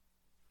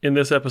In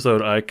this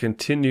episode, I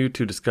continue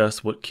to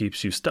discuss what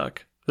keeps you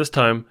stuck. This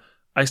time,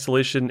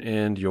 isolation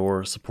and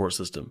your support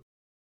system.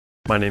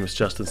 My name is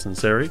Justin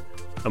Sinceri.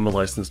 I'm a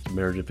licensed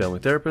marriage and family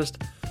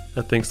therapist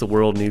that thinks the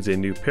world needs a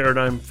new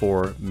paradigm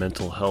for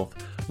mental health.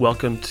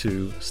 Welcome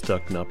to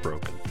Stuck Not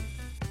Broken.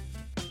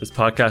 This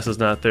podcast is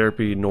not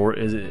therapy, nor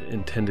is it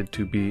intended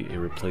to be a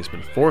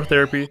replacement for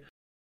therapy.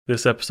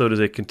 This episode is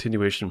a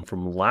continuation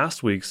from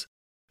last week's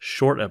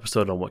short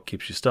episode on what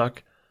keeps you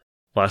stuck.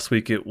 Last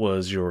week it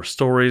was your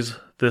stories.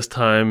 This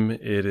time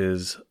it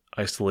is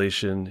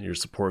isolation, your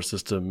support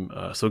system.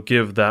 So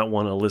give that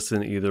one a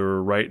listen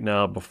either right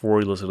now before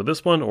you listen to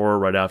this one or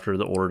right after.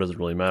 The order doesn't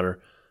really matter,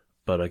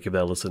 but I give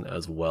that a listen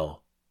as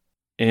well.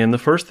 And the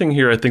first thing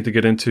here I think to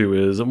get into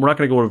is, we're not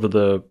going to go over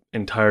the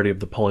entirety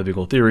of the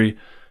polyvagal theory,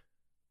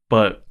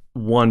 but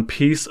one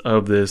piece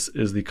of this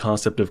is the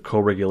concept of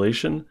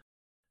co-regulation.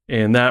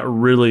 And that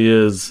really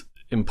is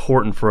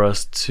important for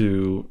us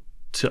to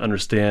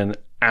understand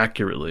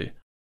accurately.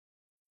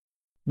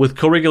 With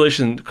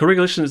co-regulation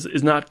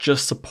is not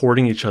just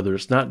supporting each other.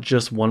 It's not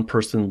just one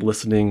person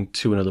listening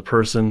to another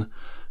person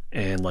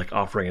and like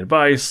offering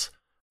advice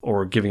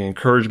or giving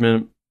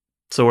encouragement.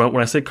 So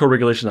when I say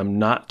co-regulation, I'm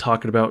not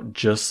talking about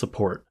just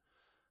support.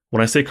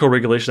 When I say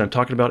co-regulation, I'm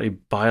talking about a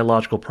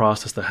biological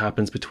process that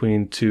happens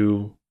between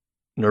two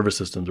nervous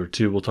systems,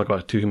 we'll talk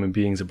about two human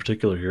beings in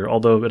particular here,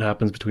 although it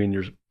happens between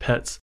your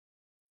pets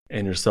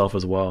and yourself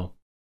as well.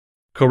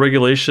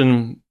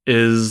 Co-regulation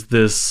is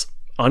this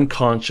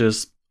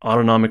unconscious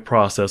autonomic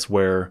process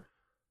where,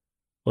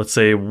 let's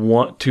say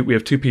we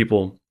have two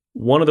people.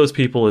 One of those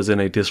people is in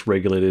a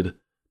dysregulated,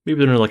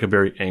 maybe they're in like a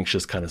very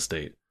anxious kind of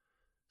state.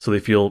 So they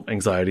feel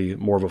anxiety,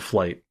 more of a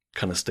flight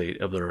kind of state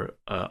of their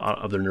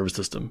nervous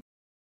system.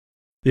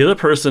 The other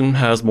person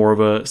has more of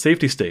a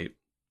safety state.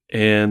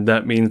 And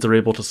that means they're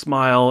able to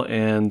smile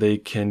and they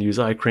can use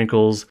eye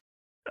crinkles.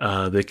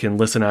 They can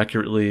listen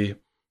accurately,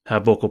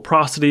 have vocal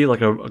prosody,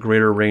 like a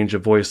greater range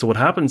of voice. So what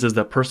happens is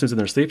that person who's in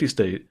their safety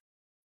state,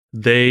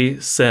 they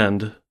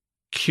send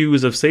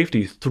cues of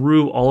safety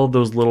through all of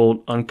those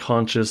little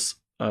unconscious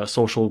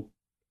social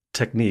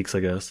techniques,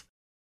 I guess.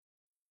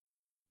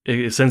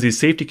 It sends these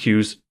safety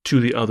cues to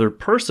the other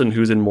person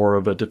who's in more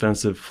of a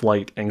defensive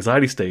flight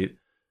anxiety state.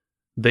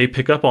 They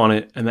pick up on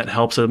it, and that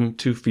helps them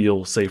to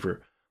feel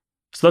safer.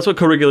 So that's what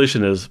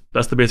co-regulation is.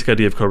 That's the basic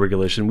idea of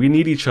co-regulation. We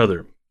need each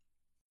other.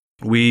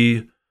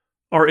 We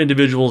are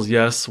individuals,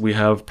 yes. We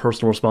have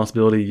personal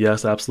responsibility,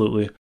 yes,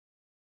 absolutely.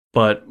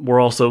 But we're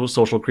also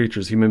social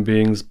creatures. Human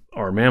beings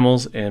are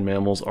mammals, and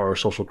mammals are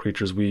social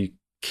creatures. We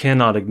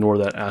cannot ignore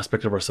that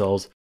aspect of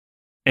ourselves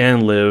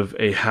and live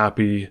a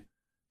happy,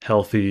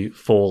 healthy,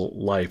 full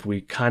life.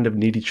 We kind of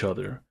need each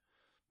other.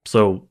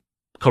 So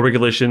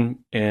co-regulation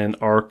and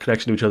our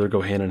connection to each other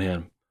go hand in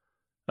hand.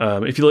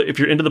 If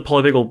you're into the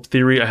polyvagal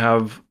theory, I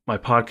have my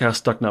podcast,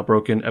 Stuck Not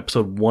Broken,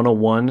 episode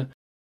 101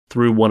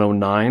 through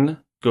 109,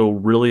 go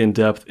really in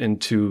depth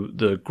into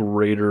the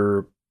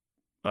greater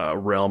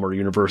realm or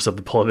universe of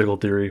the polyvagal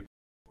theory,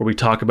 where we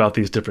talk about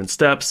these different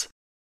steps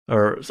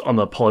or on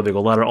the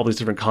polyvagal ladder, all these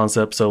different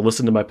concepts. So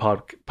listen to my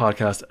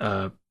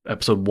podcast,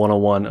 episode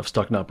 101 of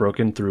Stuck Not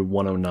Broken through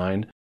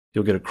 109.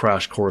 You'll get a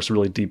crash course,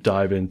 really deep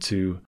dive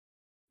into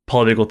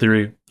polyvagal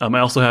theory. I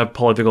also have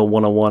Polyvagal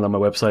 101 on my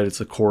website.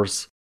 It's a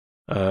course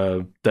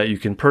that you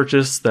can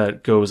purchase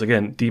that goes,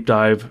 again, deep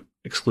dive,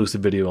 exclusive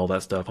video, all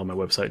that stuff on my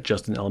website,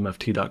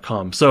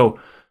 justinlmft.com. So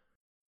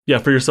yeah,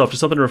 for yourself,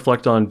 just something to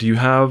reflect on. Do you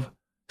have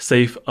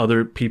safe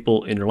other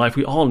people in your life?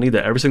 We all need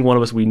that. Every single one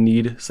of us, we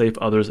need safe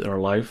others in our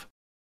life.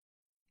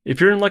 If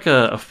you're in like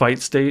a fight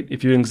state,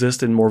 if you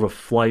exist in more of a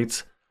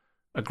flight,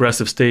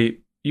 aggressive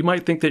state, you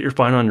might think that you're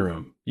fine on your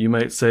own. You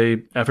might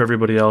say, F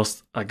everybody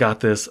else, I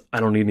got this,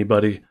 I don't need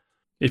anybody.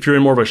 If you're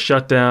in more of a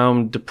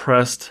shutdown,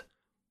 depressed,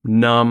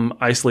 numb,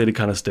 isolated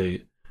kind of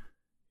state,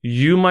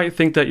 you might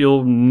think that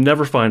you'll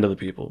never find other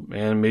people,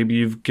 and maybe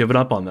you've given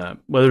up on that,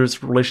 whether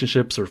it's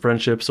relationships or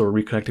friendships or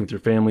reconnecting with your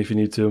family if you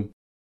need to.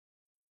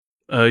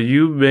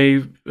 You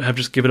may have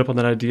just given up on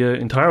that idea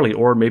entirely,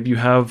 or maybe you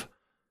have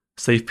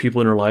safe people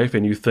in your life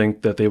and you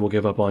think that they will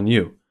give up on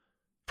you.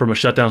 From a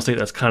shutdown state,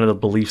 that's kind of the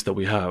beliefs that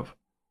we have.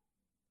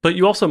 But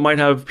you also might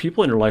have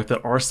people in your life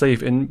that are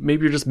safe, and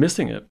maybe you're just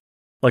missing it.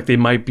 Like they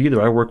might be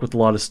there. I work with a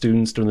lot of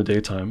students during the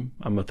daytime.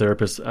 I'm a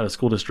therapist at a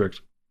school district.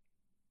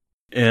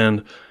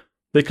 And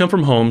they come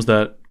from homes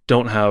that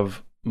don't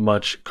have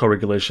much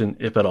co-regulation,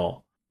 if at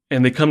all.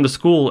 And they come to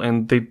school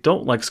and they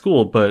don't like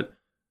school, but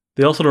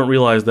they also don't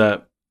realize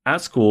that at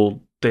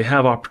school, they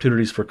have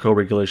opportunities for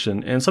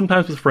co-regulation, and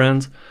sometimes with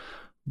friends,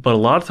 but a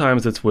lot of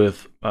times it's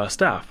with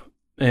staff.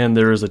 And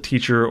there is a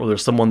teacher or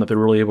there's someone that they're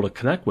really able to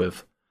connect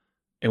with.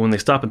 And when they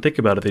stop and think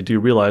about it, they do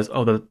realize,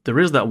 oh, that there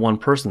is that one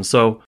person.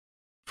 So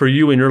for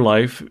you in your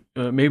life,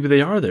 maybe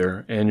they are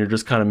there and you're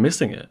just kind of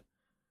missing it.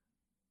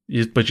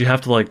 But you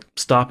have to like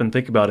stop and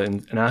think about it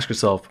and ask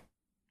yourself,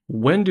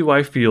 when do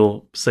I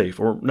feel safe?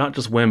 Or not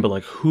just when, but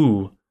like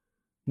who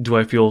do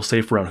I feel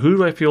safe around? Who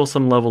do I feel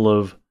some level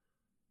of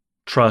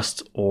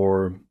trust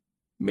or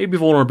maybe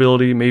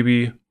vulnerability,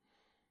 maybe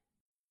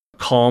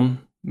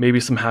calm maybe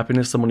some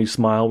happiness, someone you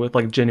smile with,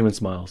 like genuine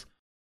smiles.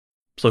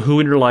 So who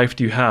in your life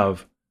do you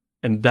have?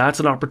 And that's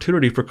an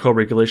opportunity for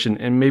co-regulation.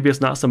 And maybe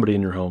it's not somebody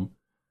in your home.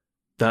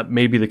 That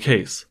may be the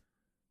case.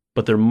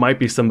 But there might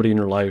be somebody in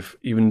your life,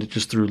 even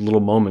just through little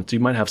moments. You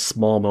might have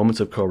small moments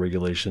of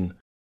co-regulation,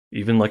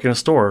 even like in a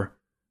store,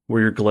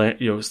 where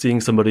you're seeing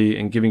somebody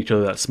and giving each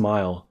other that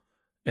smile.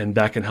 And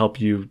that can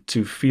help you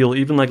to feel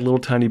even like little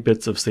tiny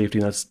bits of safety.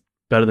 And that's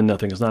better than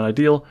nothing. It's not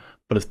ideal,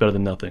 but it's better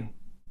than nothing.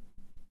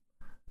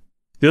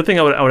 The other thing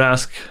I would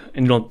ask,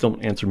 and you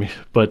don't answer me,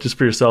 but just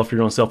for yourself,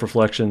 your own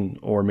self-reflection,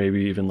 or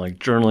maybe even like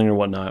journaling or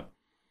whatnot,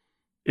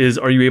 is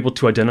are you able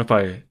to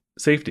identify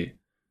safety?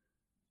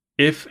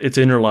 If it's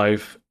in your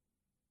life,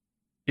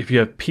 if you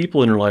have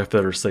people in your life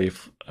that are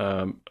safe,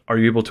 are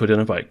you able to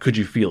identify it? Could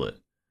you feel it?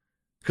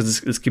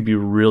 Because this could be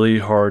really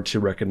hard to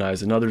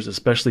recognize in others,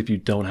 especially if you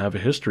don't have a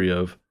history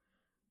of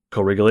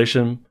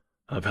co-regulation,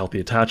 of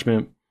healthy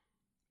attachment.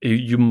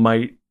 You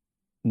might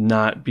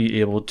not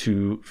be able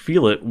to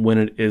feel it when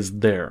it is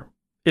there,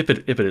 if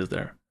it is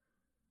there.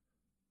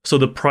 So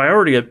the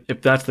priority,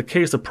 if that's the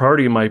case, the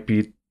priority might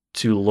be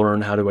to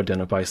learn how to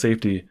identify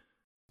safety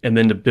and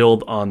then to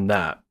build on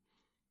that.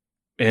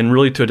 And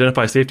really to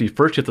identify safety,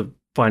 first you have to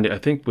find it, I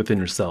think, within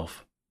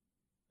yourself,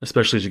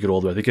 especially as you get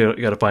older. I think you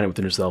got to find it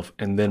within yourself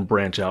and then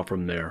branch out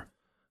from there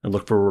and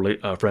look for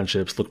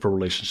friendships, look for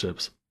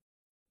relationships.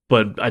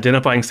 But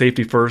identifying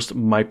safety first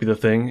might be the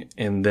thing,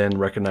 and then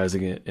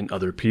recognizing it in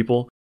other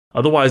people.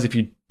 Otherwise, if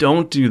you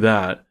don't do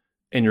that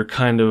and you're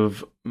kind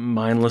of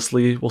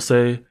mindlessly, we'll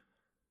say,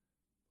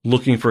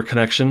 looking for a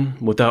connection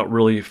without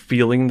really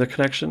feeling the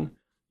connection,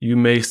 you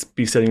may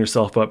be setting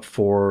yourself up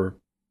for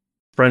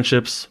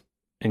friendships,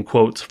 in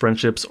quotes,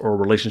 friendships or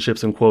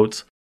relationships, in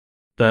quotes,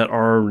 that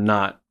are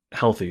not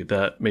healthy,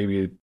 that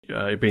maybe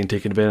you're being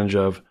taken advantage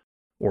of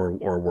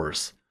or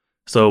worse.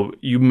 So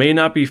you may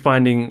not be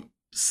finding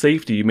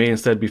safety, you may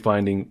instead be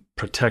finding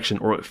protection,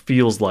 or it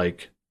feels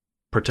like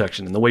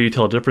protection. And the way you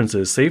tell a difference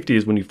is safety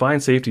is when you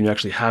find safety and you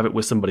actually have it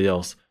with somebody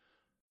else.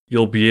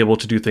 You'll be able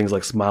to do things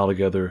like smile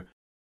together,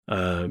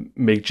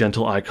 make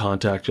gentle eye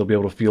contact. You'll be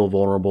able to feel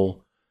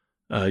vulnerable.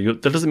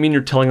 That doesn't mean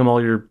you're telling them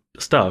all your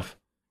stuff,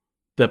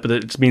 but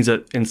it just means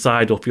that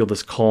inside you'll feel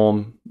this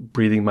calm,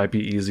 breathing might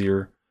be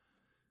easier.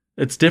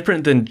 It's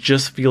different than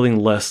just feeling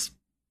less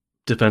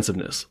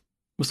defensiveness.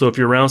 So if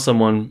you're around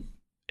someone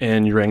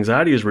and your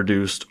anxiety is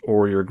reduced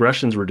or your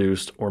aggression's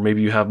reduced, or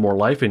maybe you have more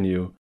life in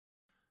you,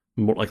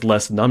 more like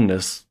less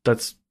numbness,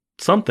 that's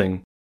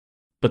something.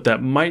 But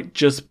that might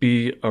just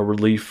be a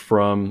relief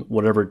from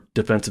whatever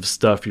defensive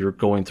stuff you're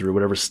going through,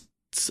 whatever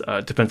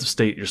defensive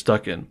state you're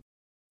stuck in.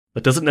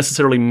 That doesn't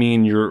necessarily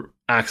mean you're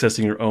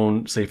accessing your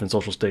own safe and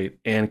social state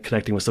and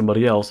connecting with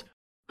somebody else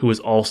who is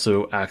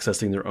also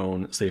accessing their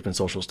own safe and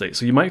social state.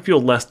 So you might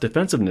feel less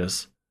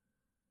defensiveness,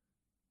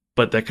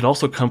 but that could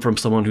also come from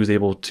someone who's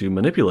able to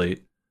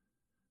manipulate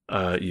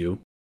you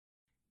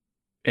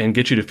and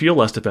get you to feel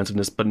less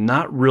defensiveness, but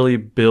not really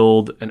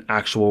build an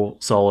actual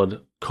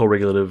solid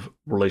co-regulative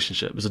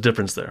relationship. There's a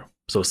difference there.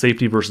 So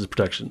safety versus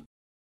protection.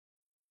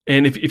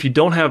 And if you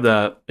don't have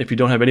that, if you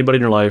don't have anybody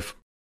in your life,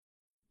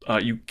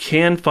 you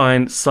can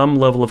find some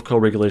level of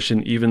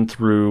co-regulation even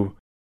through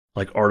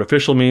like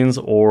artificial means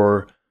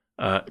or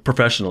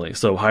professionally.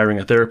 So hiring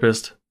a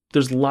therapist.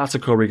 There's lots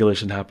of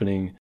co-regulation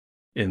happening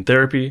in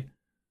therapy.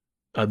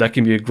 That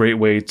can be a great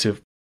way to,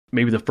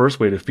 maybe the first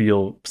way to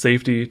feel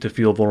safety, to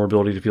feel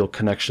vulnerability, to feel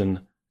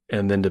connection,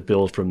 and then to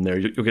build from there.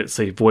 You'll get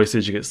safe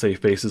voices, you get safe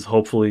faces.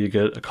 Hopefully you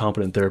get a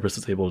competent therapist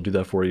that's able to do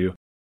that for you.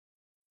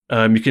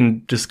 You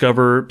can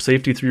discover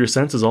safety through your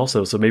senses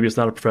also. So maybe it's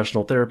not a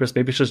professional therapist,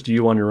 maybe it's just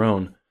you on your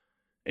own,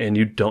 and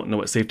you don't know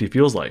what safety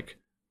feels like.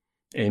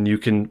 And you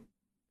can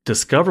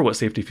discover what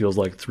safety feels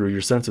like through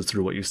your senses,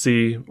 through what you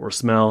see or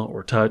smell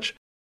or touch.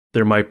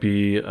 There might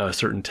be a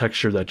certain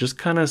texture that just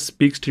kind of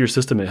speaks to your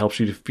system. It helps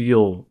you to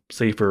feel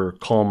safer,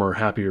 calmer,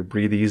 happier,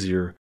 breathe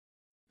easier.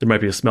 There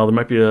might be a smell, there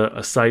might be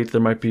a sight,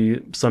 there might be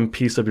some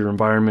piece of your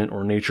environment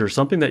or nature,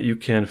 something that you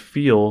can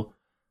feel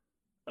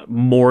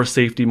more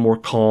safety, more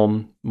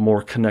calm,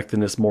 more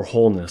connectedness, more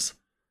wholeness.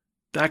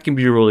 That can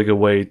be a really good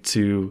way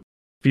to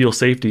feel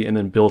safety and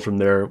then build from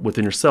there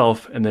within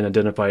yourself and then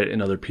identify it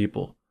in other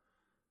people.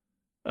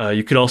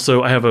 You could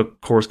also, I have a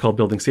course called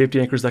Building Safety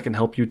Anchors that can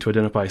help you to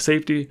identify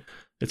safety.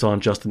 It's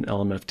on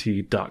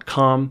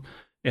justinlmft.com.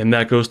 And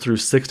that goes through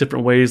 6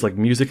 different ways. Like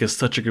music is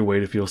such a good way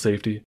to feel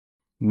safety.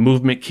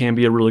 Movement can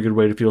be a really good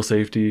way to feel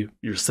safety.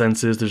 Your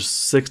senses, there's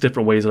 6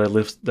 different ways that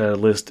I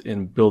list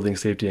in Building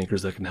Safety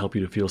Anchors that can help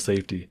you to feel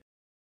safety.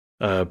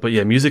 But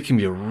yeah, music can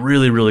be a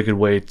really, really good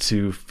way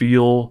to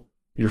feel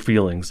your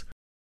feelings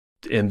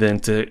and then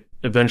to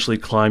eventually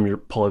climb your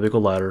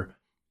polyvagal ladder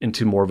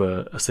into more of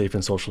a safe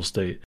and social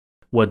state.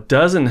 What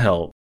doesn't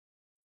help,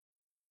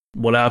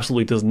 what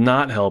absolutely does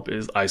not help,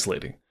 is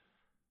isolating.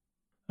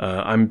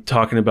 I'm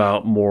talking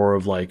about more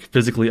of like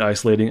physically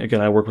isolating. Again,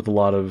 I work with a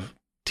lot of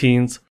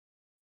teens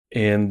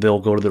and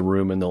they'll go to the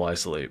room and they'll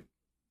isolate.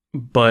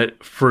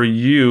 But for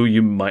you,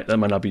 that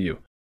might not be you.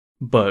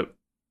 But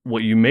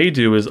what you may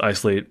do is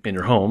isolate in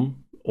your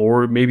home,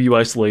 or maybe you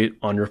isolate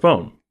on your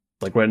phone.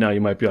 Like right now,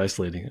 you might be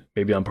isolating.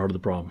 Maybe I'm part of the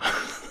problem.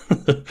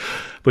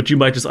 But you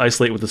might just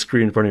isolate with the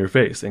screen in front of your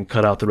face and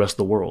cut out the rest of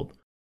the world.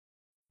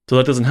 So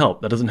that doesn't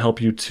help. That doesn't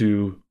help you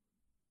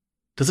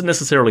doesn't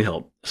necessarily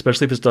help,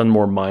 especially if it's done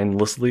more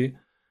mindlessly.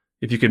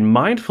 If you can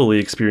mindfully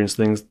experience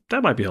things,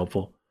 that might be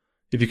helpful.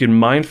 If you can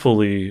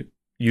mindfully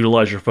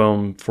utilize your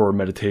phone for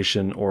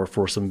meditation or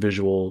for some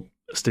visual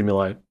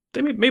stimuli,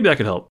 maybe that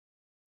could help.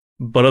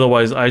 But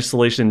otherwise,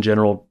 isolation in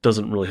general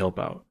doesn't really help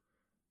out.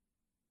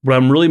 What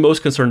I'm really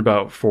most concerned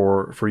about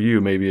for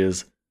you maybe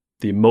is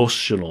the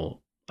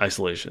emotional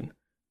isolation.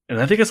 And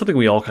I think it's something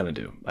we all kind of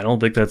do. I don't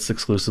think that's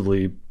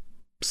exclusively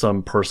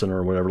some person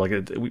or whatever.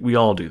 Like we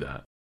all do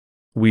that.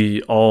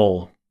 We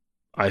all,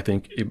 I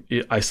think,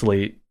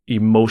 isolate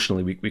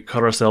emotionally. We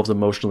cut ourselves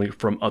emotionally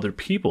from other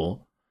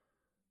people.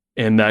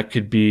 And that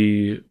could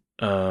be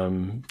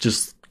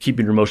just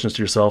keeping your emotions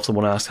to yourself.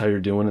 Someone asks how you're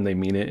doing and they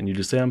mean it and you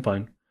just say, I'm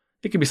fine.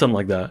 It could be something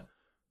like that.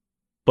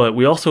 But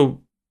we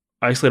also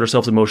isolate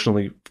ourselves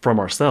emotionally from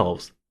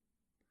ourselves.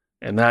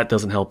 And that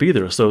doesn't help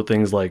either. So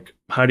things like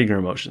hiding your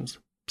emotions,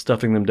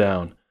 stuffing them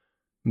down,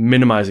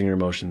 minimizing your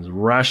emotions,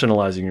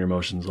 rationalizing your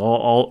emotions,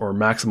 or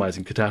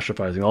maximizing,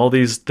 catastrophizing, all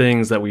these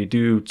things that we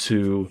do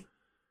to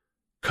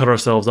cut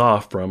ourselves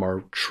off from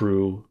our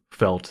true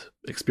felt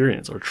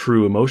experience or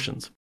true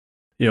emotions.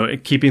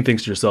 Keeping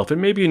things to yourself,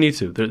 and maybe you need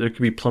to. There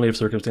could be plenty of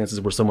circumstances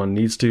where someone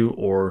needs to,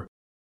 or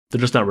they're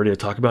just not ready to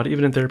talk about it.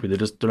 Even in therapy,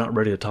 they're not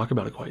ready to talk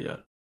about it quite yet.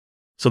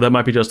 So that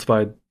might be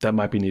justified. That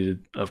might be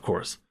needed, of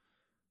course.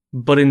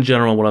 But in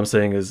general, what I'm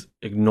saying is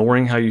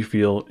ignoring how you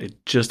feel,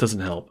 it just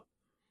doesn't help.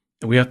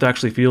 And we have to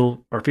actually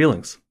feel our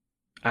feelings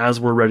as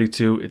we're ready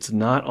to. It's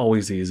not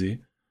always easy.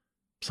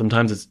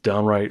 Sometimes it's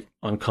downright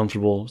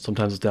uncomfortable.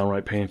 Sometimes it's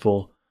downright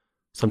painful.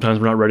 Sometimes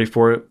we're not ready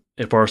for it.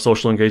 If our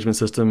social engagement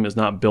system is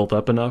not built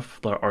up enough,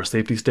 our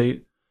safety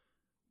state,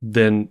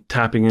 then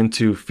tapping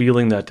into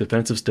feeling that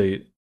defensive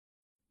state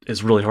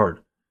is really hard.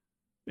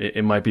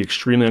 It might be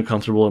extremely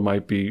uncomfortable. It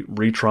might be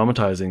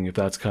re-traumatizing if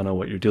that's kind of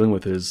what you're dealing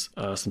with is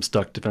some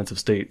stuck defensive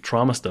state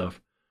trauma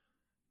stuff.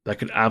 That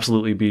could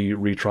absolutely be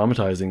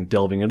re-traumatizing,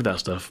 delving into that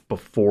stuff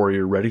before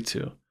you're ready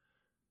to.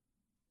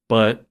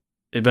 But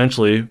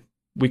eventually,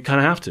 we kind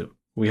of have to.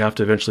 We have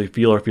to eventually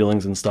feel our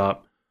feelings and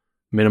stop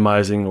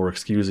minimizing or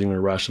excusing or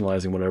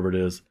rationalizing whatever it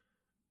is.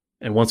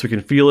 And once we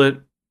can feel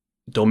it,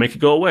 don't make it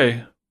go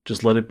away.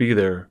 Just let it be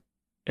there.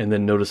 And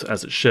then notice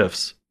as it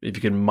shifts. If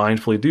you can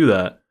mindfully do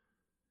that,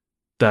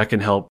 that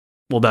can help.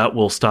 Well, that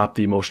will stop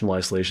the emotional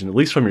isolation, at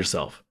least from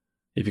yourself.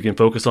 If you can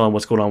focus on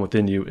what's going on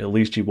within you, at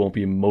least you won't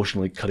be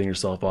emotionally cutting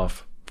yourself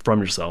off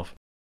from yourself.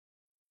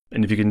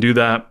 And if you can do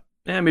that,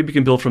 maybe you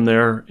can build from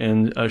there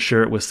and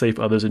share it with safe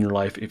others in your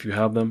life if you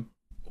have them,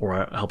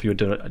 or help you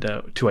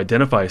to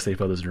identify safe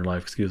others in your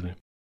life,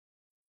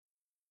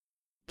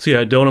 So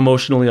yeah, don't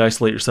emotionally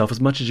isolate yourself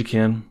as much as you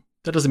can.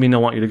 That doesn't mean I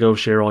want you to go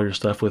share all your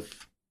stuff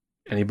with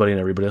anybody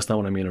and everybody. That's not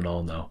what I mean at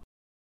all, no.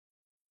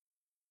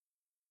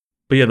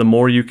 But yeah, the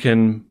more you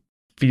can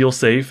feel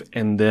safe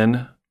and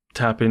then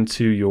tap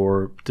into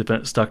your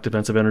stuck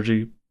defensive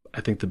energy,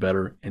 I think the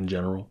better in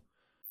general.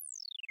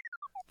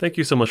 Thank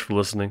you so much for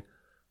listening.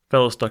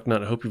 Fellow Stuck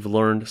Nut, I hope you've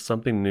learned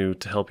something new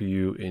to help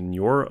you in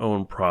your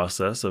own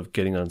process of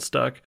getting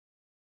unstuck.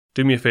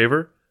 Do me a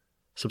favor,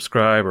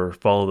 subscribe or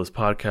follow this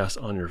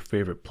podcast on your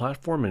favorite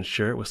platform and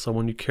share it with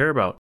someone you care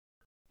about.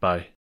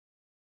 Bye.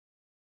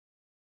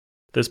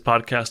 This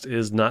podcast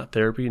is not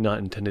therapy, not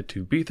intended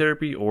to be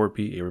therapy or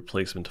be a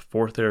replacement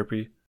for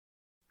therapy.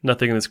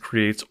 Nothing in this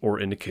creates or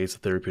indicates a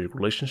therapeutic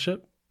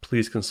relationship.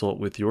 Please consult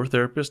with your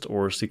therapist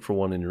or seek for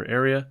one in your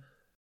area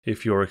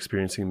if you are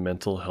experiencing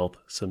mental health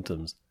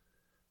symptoms.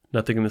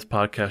 Nothing in this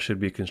podcast should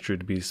be construed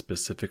to be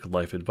specific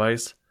life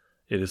advice.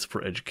 It is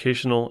for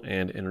educational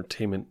and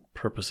entertainment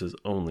purposes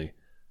only.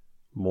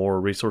 More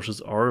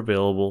resources are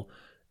available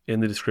in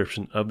the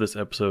description of this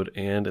episode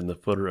and in the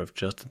footer of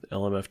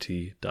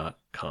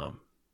justinlmft.com.